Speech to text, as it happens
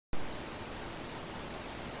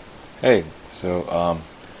Hey,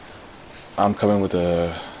 I'm coming with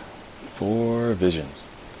 4 visions.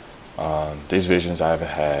 These visions I've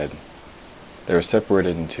had, they were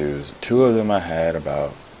separated in twos. 2 of them I had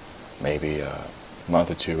about maybe a month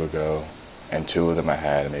or two ago, and 2 of them I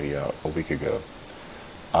had maybe a week ago.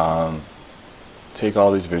 Um, Take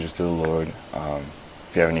all these visions to the Lord.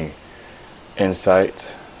 If you have any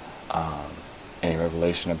insight, um, any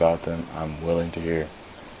revelation about them, I'm willing to hear.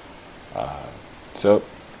 Uh, so,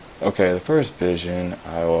 okay, the first vision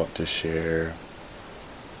I want to share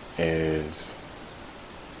is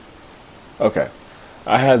okay.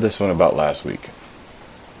 I had this one about last week,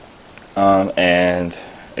 and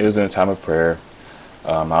it was in a time of prayer.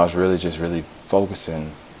 I was really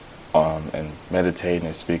focusing on and meditating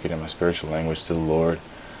and speaking in my spiritual language to the Lord,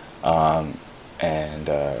 and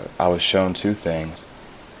I was shown 2 things.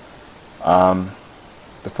 Um,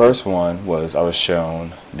 the first one was I was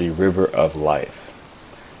shown the river of life.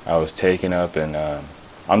 I was taken up, and I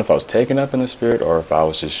don't know if I was taken up in the spirit or if I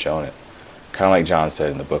was just shown it, kind of like John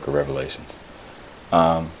said in the book of Revelations.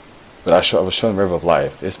 Um, but I was shown the river of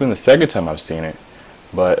life. It's been the second time I've seen it,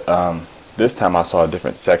 but this time I saw a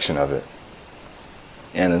different section of it.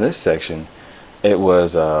 And in this section, it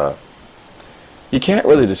was you can't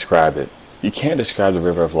really describe it. You can't describe the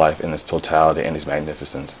river of life in its totality and its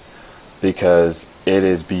magnificence, because it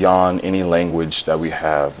is beyond any language that we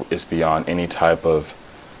have. It's beyond any type of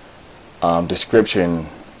description,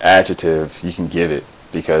 adjective you can give it,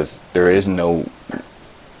 because there is no,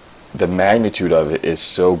 the magnitude of it is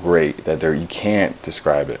so great that you can't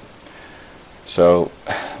describe it. So,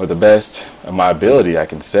 with the best of my ability, I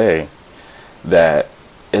can say that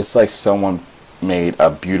it's like someone made a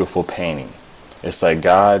beautiful painting. It's like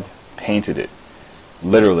God painted it,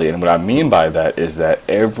 literally. And what I mean by that is that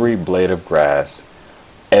every blade of grass,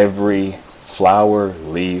 every flower,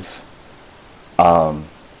 leaf,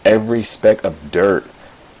 every speck of dirt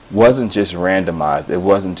wasn't just randomized. It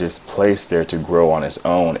wasn't just placed there to grow on its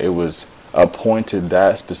own. It was appointed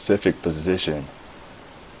that specific position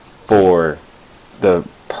for the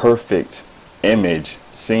perfect image,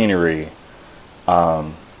 scenery,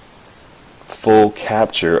 full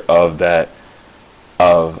capture of that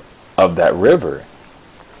river.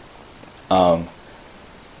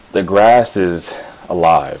 The grass is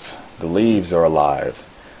alive. The leaves are alive.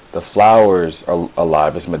 The flowers are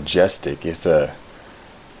alive. It's majestic. It's a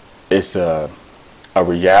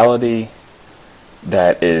reality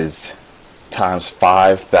that is times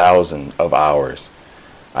 5,000 of ours,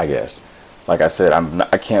 I guess. Like I said,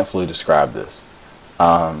 I can't fully describe this.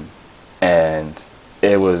 And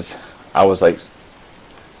I was like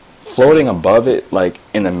floating above it, like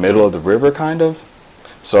in the middle of the river, kind of.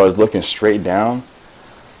 So I was looking straight down.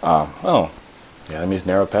 Oh, yeah, that means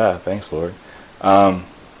narrow path. Thanks, Lord.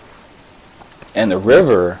 And the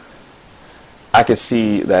river, I could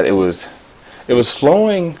see that it was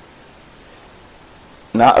flowing,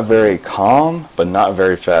 not very calm, but not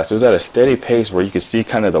very fast. It was at a steady pace where you could see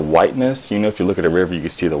kind of the whiteness. You know, if you look at a river, you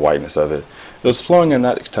could see the whiteness of it. It was flowing in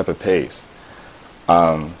that type of pace.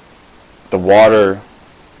 The water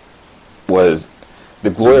the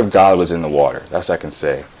glory of God was in the water. That's what I can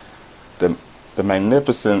say. The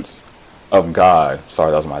magnificence of God,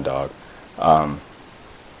 sorry, that was my dog,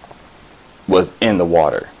 was in the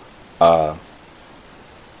water.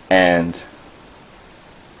 And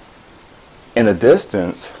in the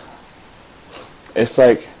distance, it's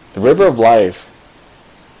like the river of life,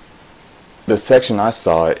 the section I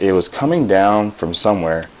saw, it was coming down from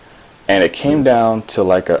somewhere, and it came down to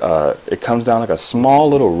like it comes down like a small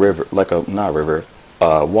little river, like a, not river,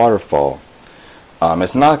 waterfall.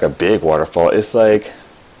 It's not like a big waterfall. It's like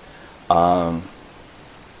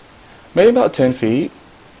maybe about 10 feet,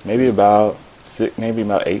 maybe about 6, maybe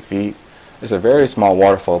about 8 feet. It's a very small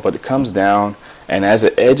waterfall, but it comes down, and as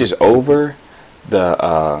it edges over,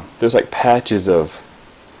 there's like patches of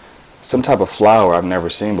some type of flower I've never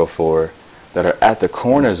seen before that are at the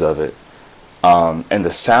corners of it. And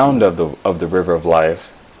the sound of the river of life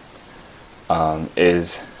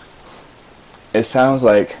it sounds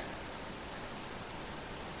like,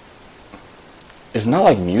 it's not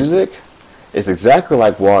like music. It's exactly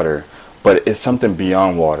like water, but it's something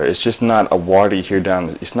beyond water. It's just not a water you hear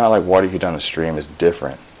down. It's not like water you hear down the stream. It's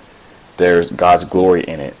different. There's God's glory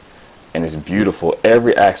in it, and it's beautiful.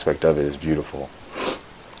 Every aspect of it is beautiful.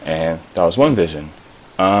 And that was one vision.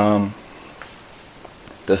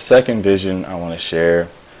 The second vision I want to share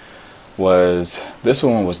was, this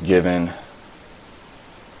one was given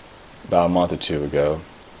about a month or two ago,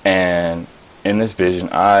 and in this vision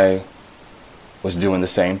I was doing the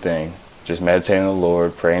same thing, just meditating on the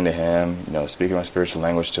Lord, praying to Him, speaking my spiritual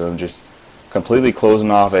language to Him, just completely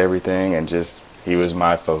closing off everything, and just he was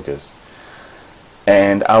my focus.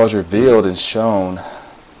 And I was revealed and shown,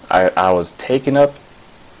 I was taken up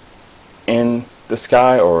in the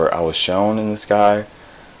sky, or I was shown in the sky,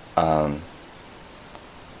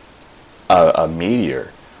 a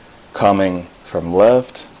meteor coming from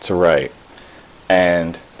left to right.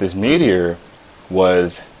 And this meteor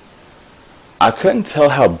was, I couldn't tell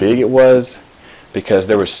how big it was because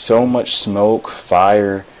there was so much smoke,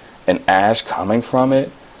 fire, and ash coming from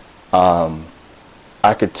it.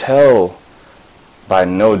 I could tell by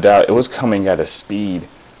no doubt it was coming at a speed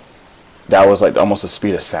that was like almost the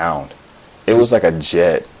speed of sound. It was like a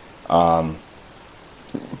jet.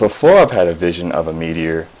 Before, I've had a vision of a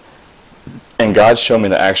meteor, and God showed me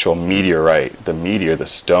the actual meteorite, the meteor, the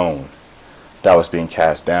stone that was being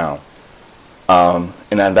cast down. And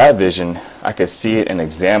in that vision, I could see it and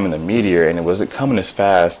examine the meteor, and it wasn't coming as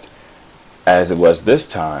fast as it was this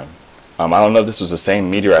time. I don't know if this was the same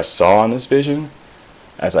meteor I saw in this vision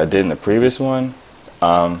as I did in the previous one,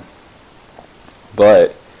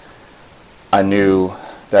 but I knew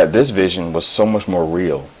that this vision was so much more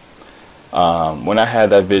real. When I had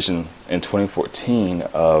that vision in 2014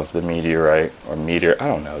 of the meteorite, or meteor, I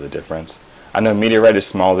don't know the difference. I know meteorite is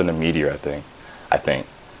smaller than a meteor, I think.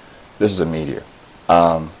 This is a meteor.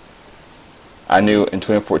 I knew in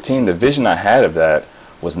 2014 the vision I had of that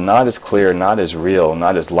was not as clear, not as real,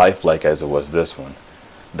 not as lifelike as it was this one.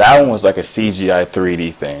 That one was like a CGI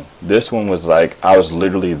 3D thing. This one was like I was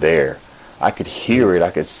literally there. I could hear it.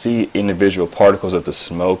 I could see individual particles of the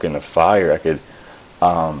smoke and the fire. I could,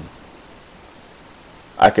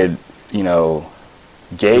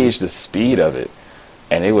 gauge the speed of it,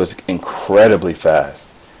 and it was incredibly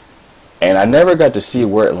fast. And I never got to see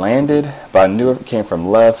where it landed, but I knew it came from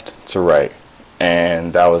left to right,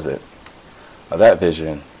 and that was it. That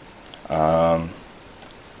vision. I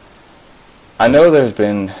know I've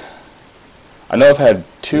had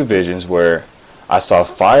two visions where I saw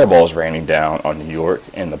fireballs raining down on New York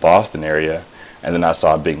in the Boston area, and then I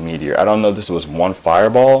saw a big meteor. I don't know if this was one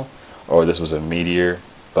fireball or this was a meteor,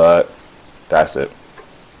 but that's it.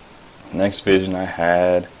 Next vision I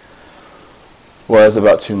had was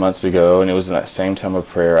about 2 months ago, and it was in that same time of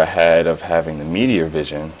prayer I had of having the meteor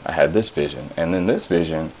vision. I had this vision, and in this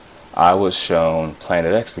vision I was shown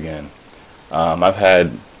Planet X again. I've had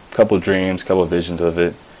a couple dreams, a couple visions of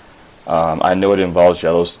it. I know it involves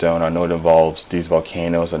Yellowstone. I know it involves these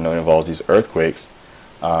volcanoes. I know it involves these earthquakes.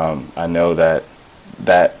 I know that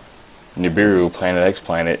Nibiru, Planet X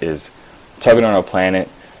planet, is tugging on our planet,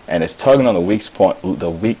 and it's tugging on the weak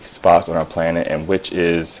spots on our planet, and which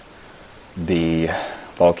is the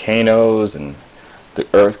volcanoes and the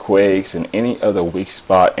earthquakes and any other weak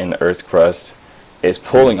spot in the Earth's crust is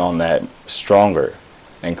pulling on that stronger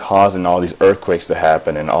and causing all these earthquakes to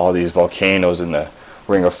happen and all these volcanoes in the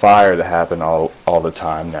ring of fire to happen all the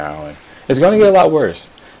time now. And it's going to get a lot worse.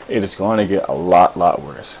 It is going to get a lot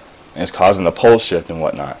worse. And it's causing the pole shift and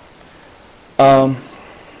whatnot. But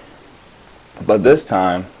this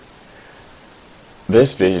time,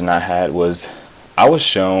 this vision I had was, I was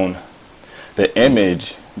shown the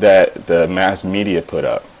image that the mass media put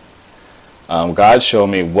up. God showed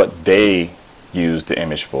me what they used the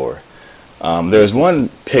image for. There was one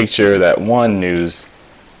picture that one news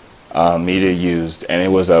media used, and it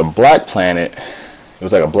was a black planet. It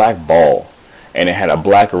was like a black ball, and it had a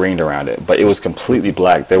black ring around it, but it was completely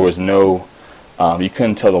black. There was no, you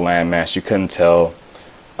couldn't tell the landmass. You couldn't tell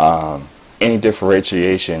any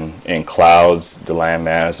differentiation in clouds, the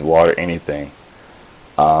landmass, water, anything.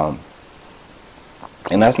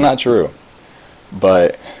 And that's not true.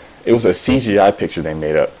 But it was a CGI picture they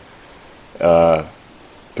made up,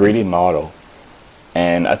 3D model.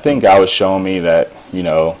 And I think God was showing me that,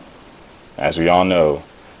 as we all know,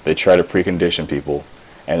 they try to precondition people,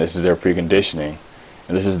 and this is their preconditioning,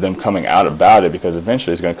 and this is them coming out about it, because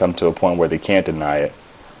eventually it's going to come to a point where they can't deny it.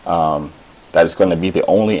 That is going to be the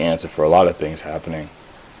only answer for a lot of things happening.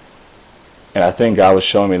 And I think God was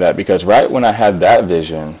showing me that because right when I had that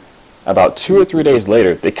vision, about 2 or 3 days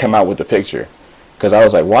later, they come out with the picture. Because I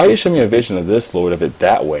was like, why are you showing me a vision of this, Lord, of it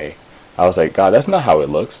that way? I was like, God, that's not how it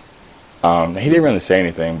looks. He didn't really say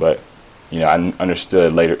anything, but I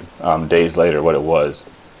understood later, days later, what it was.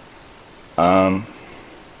 But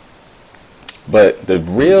the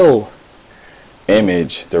real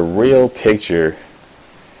image, the real picture,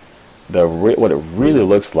 what it really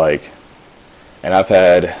looks like, and I've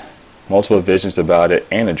had multiple visions about it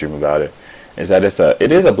and a dream about it, is that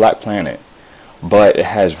it is a black planet, but it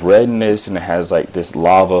has redness and it has like this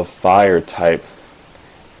lava fire type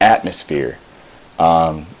atmosphere.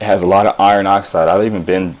 It has a lot of iron oxide. I've even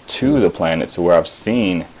been to the planet to where I've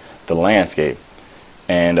seen the landscape.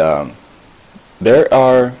 And there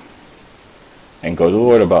are, and go to the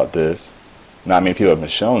Lord about this, not many people have been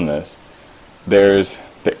shown this, there's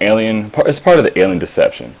the alien, it's part of the alien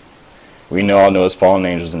deception. We all know it's fallen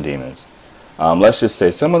angels and demons. Let's just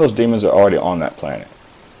say some of those demons are already on that planet.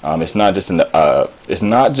 It's not just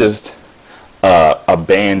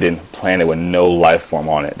abandoned planet with no life form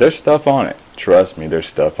on it. There's stuff on it. Trust me, there's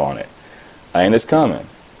stuff on it, and it's coming.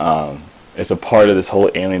 It's a part of this whole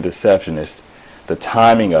alien deception. The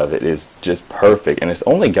timing of it is just perfect, and it's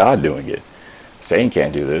only God doing it. Satan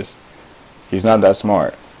can't do this. He's not that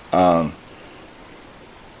smart. And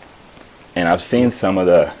I've seen some of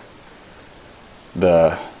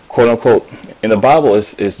the quote unquote in the Bible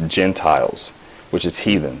is Gentiles, which is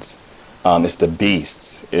heathens. It's the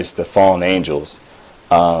beasts. It's the fallen angels.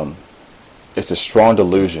 It's a strong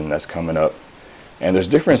delusion that's coming up, and there's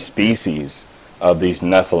different species of these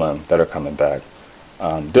Nephilim that are coming back.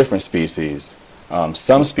 Different species.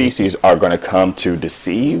 Some species are going to come to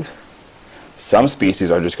deceive. Some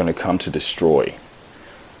species are just going to come to destroy.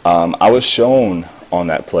 I was shown on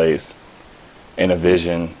that place in a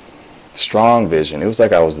vision, strong vision. It was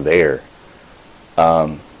like I was there,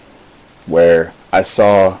 where I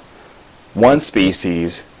saw one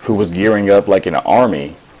species who was gearing up like an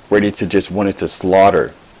army, ready to just wanted to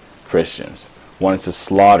slaughter Christians, wanted to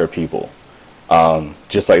slaughter people,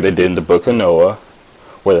 just like they did in the book of Noah,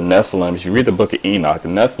 where the Nephilim, if you read the book of Enoch, the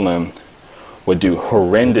Nephilim would do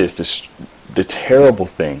horrendous, the terrible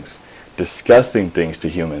things, disgusting things to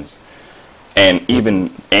humans. And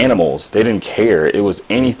even animals, they didn't care. It was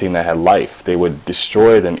anything that had life. They would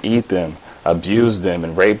destroy them, eat them, abuse them,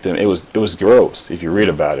 and rape them. It was gross if you read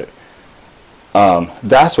about it.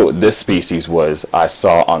 That's what this species was I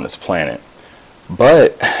saw on this planet.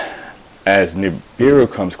 But as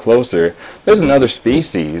Nibiru comes closer, there's another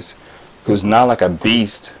species who's not like a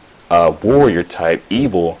beast, warrior type,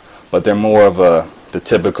 evil, but they're more of the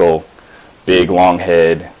typical big, long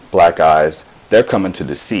head, black eyes. They're coming to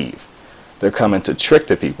deceive. They're coming to trick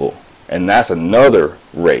the people. And that's another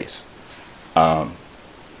race.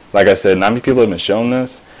 Like I said, not many people have been shown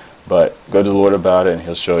this, but go to the Lord about it and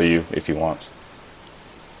he'll show you if he wants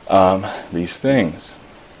these things.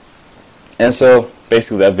 And so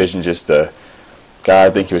basically that vision just God, I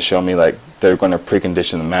think he was showing me like they're going to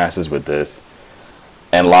precondition the masses with this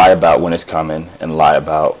and lie about when it's coming and lie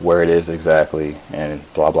about where it is exactly and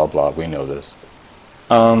blah blah blah. We know this.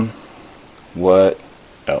 What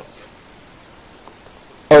else?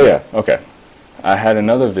 Oh yeah, okay. I had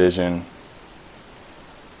another vision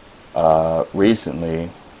recently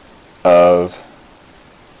of,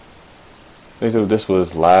 this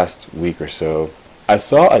was last week or so. I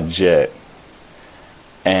saw a jet,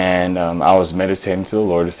 and I was meditating to the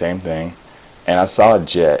Lord, the same thing, and I saw a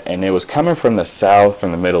jet, and it was coming from the south,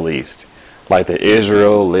 from the Middle East, like the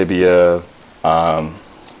Israel, Libya,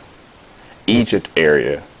 Egypt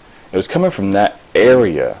area. It was coming from that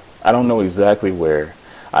area. I don't know exactly where.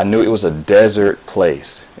 I knew it was a desert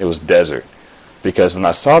place. It was desert. Because when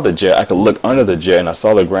I saw the jet, I could look under the jet and I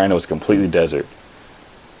saw the ground. It was completely desert.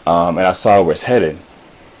 And I saw where it's headed.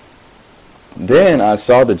 Then I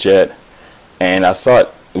saw the jet and I saw it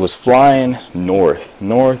was flying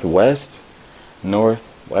northwest-ish.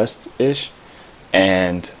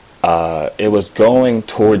 And it was going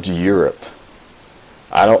towards Europe.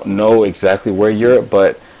 I don't know exactly where Europe,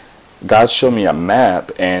 but God showed me a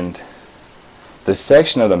map, and the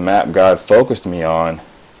section of the map God focused me on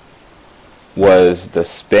was the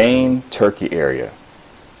Spain-Turkey area.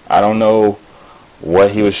 I don't know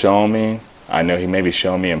what he was showing me. I know he maybe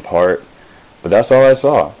showed me in part, but that's all I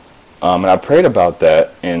saw. And I prayed about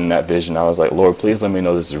that in that vision. I was like, Lord, please let me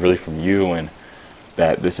know this is really from you and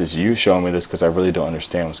that this is you showing me this, because I really don't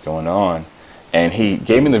understand what's going on. And he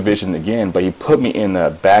gave me the vision again, but he put me in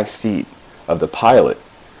the back seat of the pilot.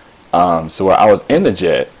 So where I was in the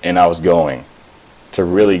jet and I was going to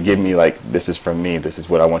really give me like, this is from me, this is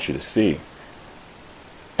what I want you to see.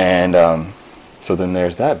 And so then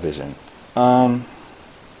there's that vision. I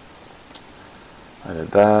did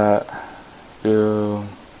that. Do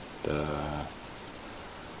the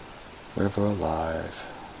river alive.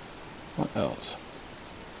 What else?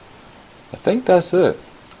 I think that's it.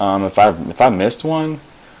 If I missed one,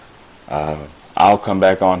 I'll come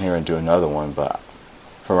back on here and do another one. But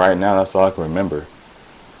for right now, that's all I can remember.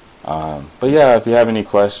 But yeah, if you have any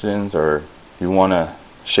questions or if you want to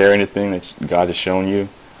share anything that God has shown you,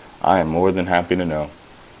 I am more than happy to know.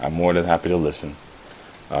 I'm more than happy to listen.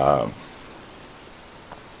 But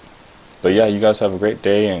yeah, you guys have a great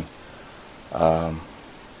day, and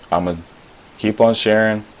I'm going to keep on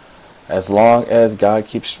sharing as long as God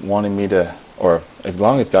keeps wanting me to or as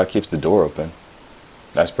long as God keeps the door open.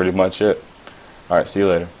 That's pretty much it. All right, see you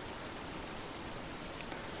later.